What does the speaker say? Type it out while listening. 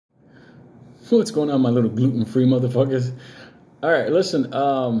What's going on, my little gluten-free motherfuckers? All right, listen. Just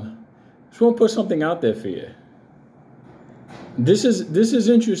want to put something out there for you. This is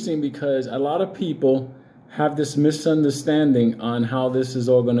interesting because a lot of people have this misunderstanding on how this is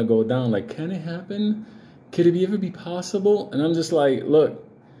all going to go down. Like, can it happen? Could it ever be possible? And I'm just like, look,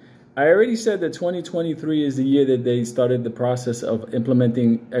 I already said that 2023 is the year that they started the process of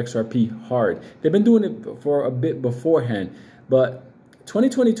implementing XRP hard. They've been doing it for a bit beforehand, but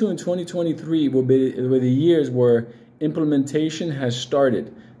 2022 and 2023 were the years where implementation has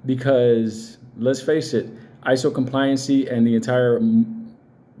started because, let's face it, ISO compliancy and the entire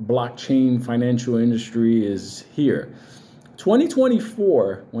blockchain financial industry is here.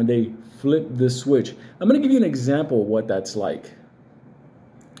 2024, when they flip the switch, I'm going to give you an example of what that's like.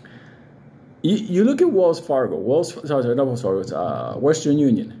 You look at Wells Fargo, Western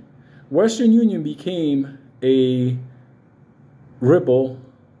Union. Western Union became a Ripple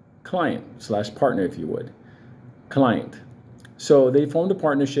client / partner, if you would, client. So they formed a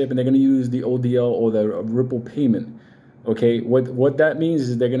partnership and they're going to use the ODL or the Ripple payment. Okay, what that means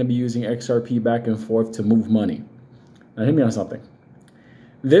is they're going to be using XRP back and forth to move money. Now, hear me on something.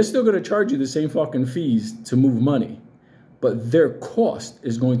 They're still going to charge you the same fucking fees to move money, but their cost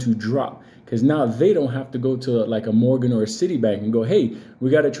is going to drop because now they don't have to go to like a Morgan or a Citibank and go, hey, we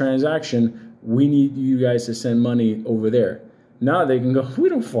got a transaction. We need you guys to send money over there. Now they can go, we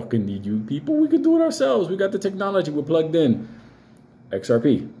don't fucking need you people. We can do it ourselves. We got the technology. We're plugged in.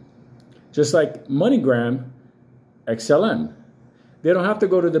 XRP. Just like MoneyGram, XLM. They don't have to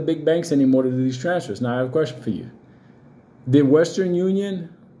go to the big banks anymore to do these transfers. Now I have a question for you. Did Western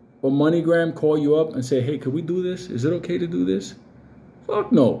Union or MoneyGram call you up and say, hey, could we do this? Is it okay to do this?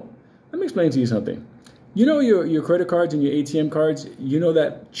 Fuck no. Let me explain to you something. You know your credit cards and your ATM cards, you know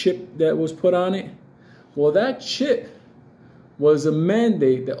that chip that was put on it? Well, that chip was a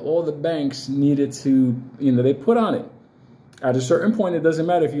mandate that all the banks needed to, they put on it. At a certain point, it doesn't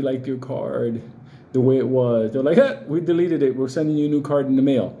matter if you like your card the way it was. They're like, hey, we deleted it. We're sending you a new card in the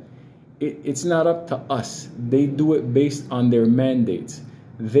mail. It's not up to us. They do it based on their mandates.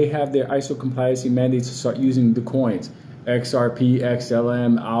 They have their ISO compliancy mandates to start using the coins. XRP,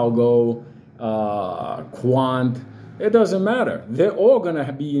 XLM, Algo, Quant. It doesn't matter. They're all going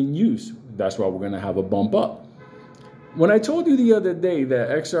to be in use. That's why we're going to have a bump up. When I told you the other day that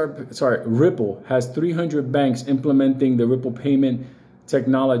Ripple has 300 banks implementing the Ripple payment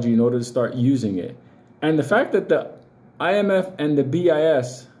technology in order to start using it, and the fact that the IMF and the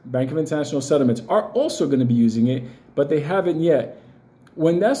BIS, Bank of International Settlements, are also going to be using it, but they haven't yet.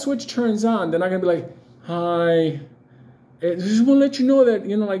 When that switch turns on, they're not going to be like, hi, I just want to let you know that,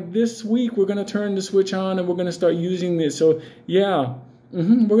 like this week we're going to turn the switch on and we're going to start using this. So yeah.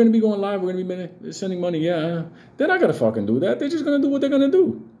 We're going to be going live. We're going to be sending money. Yeah. They're not going to fucking do that. They're just going to do what they're going to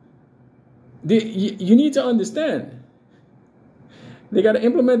do. You need to understand. They got to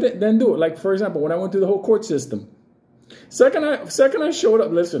implement it, then do it. Like, for example, when I went through the whole court system, second I showed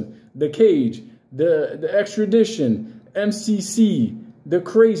up, listen, the cage, the extradition, MCC, the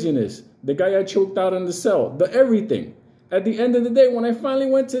craziness, the guy I choked out in the cell, the everything. At the end of the day, when I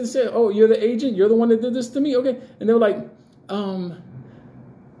finally went to say, oh, you're the agent? You're the one that did this to me? Okay. And they were like,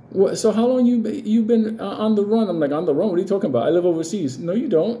 so how long you been on the run? I'm like, on the run? What are you talking about? I live overseas. No, you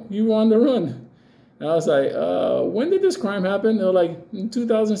don't. You were on the run. And I was like, when did this crime happen? They were like, in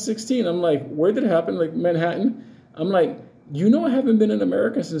 2016. I'm like, where did it happen? Like Manhattan. I'm like, I haven't been in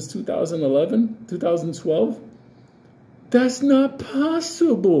America since 2011, 2012. That's not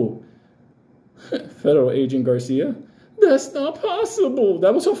possible. Federal Agent Garcia. That's not possible.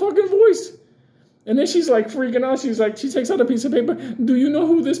 That was her fucking voice. And then she's like freaking out. She's like, she takes out a piece of paper. Do you know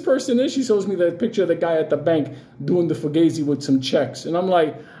who this person is? She shows me the picture of the guy at the bank doing the fugazi with some checks. And I'm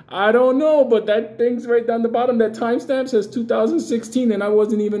like, I don't know, but that thing's right down the bottom. That timestamp says 2016 and I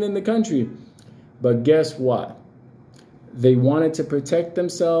wasn't even in the country. But guess what? They wanted to protect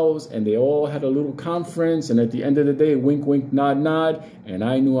themselves and they all had a little conference. And at the end of the day, wink, wink, nod, nod. And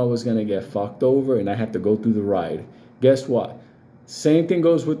I knew I was going to get fucked over and I had to go through the ride. Guess what? Same thing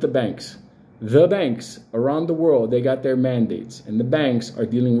goes with the banks. The banks around the world, they got their mandates, and the banks are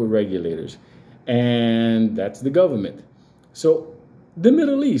dealing with regulators, and that's the government. So the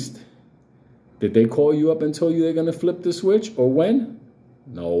Middle East, did they call you up and tell you they're going to flip the switch, or when?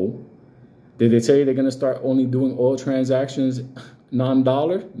 No. Did they tell you they're going to start only doing all transactions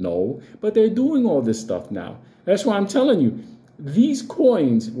non-dollar? No. But they're doing all this stuff now. That's why I'm telling you, these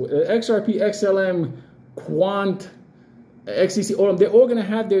coins, XRP, XLM, Quant, XCC, they're all going to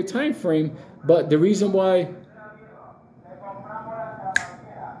have their time frame. But the reason why,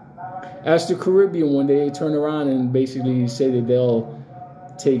 as the Caribbean, when they turn around and basically say that they'll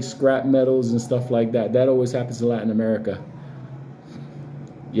take scrap metals and stuff like that. That always happens in Latin America.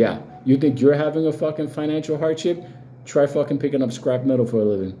 Yeah. You think you're having a fucking financial hardship? Try fucking picking up scrap metal for a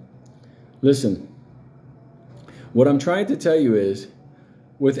living. Listen, what I'm trying to tell you is,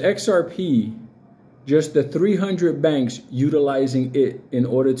 with XRP, just the 300 banks utilizing it in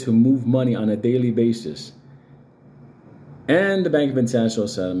order to move money on a daily basis, and the Bank of International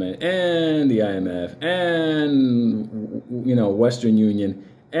Settlement, and the IMF, and, you know, Western Union,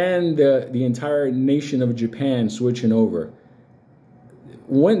 and the entire nation of Japan switching over.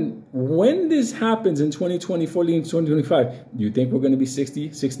 When this happens in 2024 and 2025, do you think we're going to be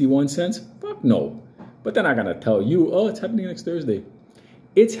 60, 61 cents? Fuck no. But they're not going to tell you, oh, it's happening next Thursday.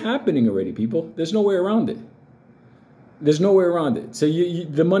 It's happening already, people. There's no way around it. There's no way around it. So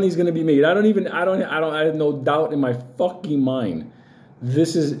the money's going to be made. I have no doubt in my fucking mind.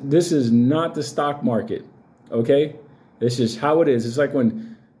 This is not the stock market. Okay? This is how it is. It's like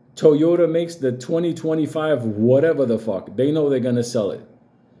when Toyota makes the 2025 whatever the fuck. They know they're going to sell it.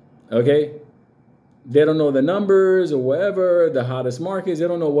 Okay? They don't know the numbers or whatever, the hottest markets. They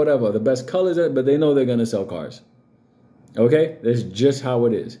don't know whatever, the best colors, but they know they're going to sell cars. Okay? That's just how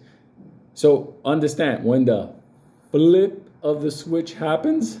it is. So understand, when the flip of the switch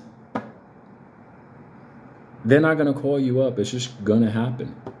happens, they're not going to call you up. It's just going to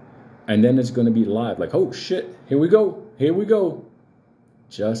happen. And then it's going to be live. Like, oh shit, here we go. Here we go.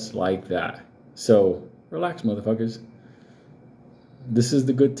 Just like that. So relax, motherfuckers. This is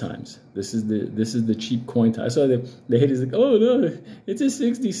the good times. This is the cheap coin time. I saw the haters like, oh no, it's just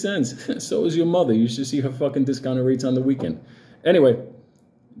 60 cents. So is your mother. You should see her fucking discounted rates on the weekend. Anyway,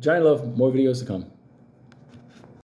 giant love. More videos to come.